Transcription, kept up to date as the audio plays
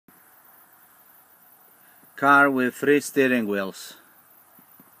car with 3 steering wheels.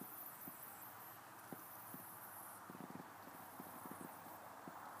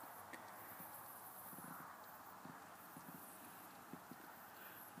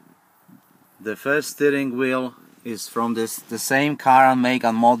 The first steering wheel is from the same car and make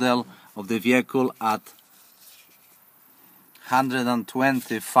and model of the vehicle at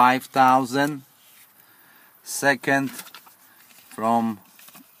 125,000. Second from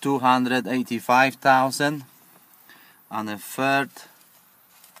 285,000, and a third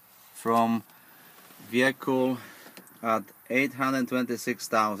from vehicle at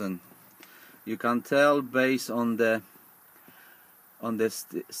 826,000. You can tell based on the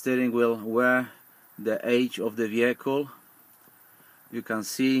steering wheel where the age of the vehicle. You can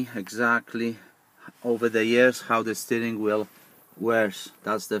see exactly over the years how the steering wheel wears.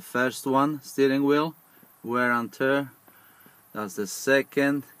 That's the first one, steering wheel wear and tear. That's the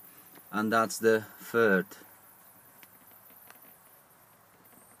second, and that's the third.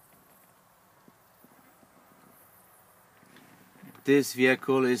 This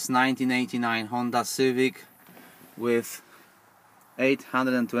vehicle is 1989 Honda Civic with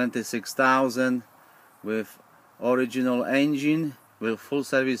 826,000, with original engine, with full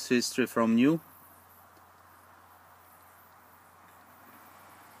service history from new.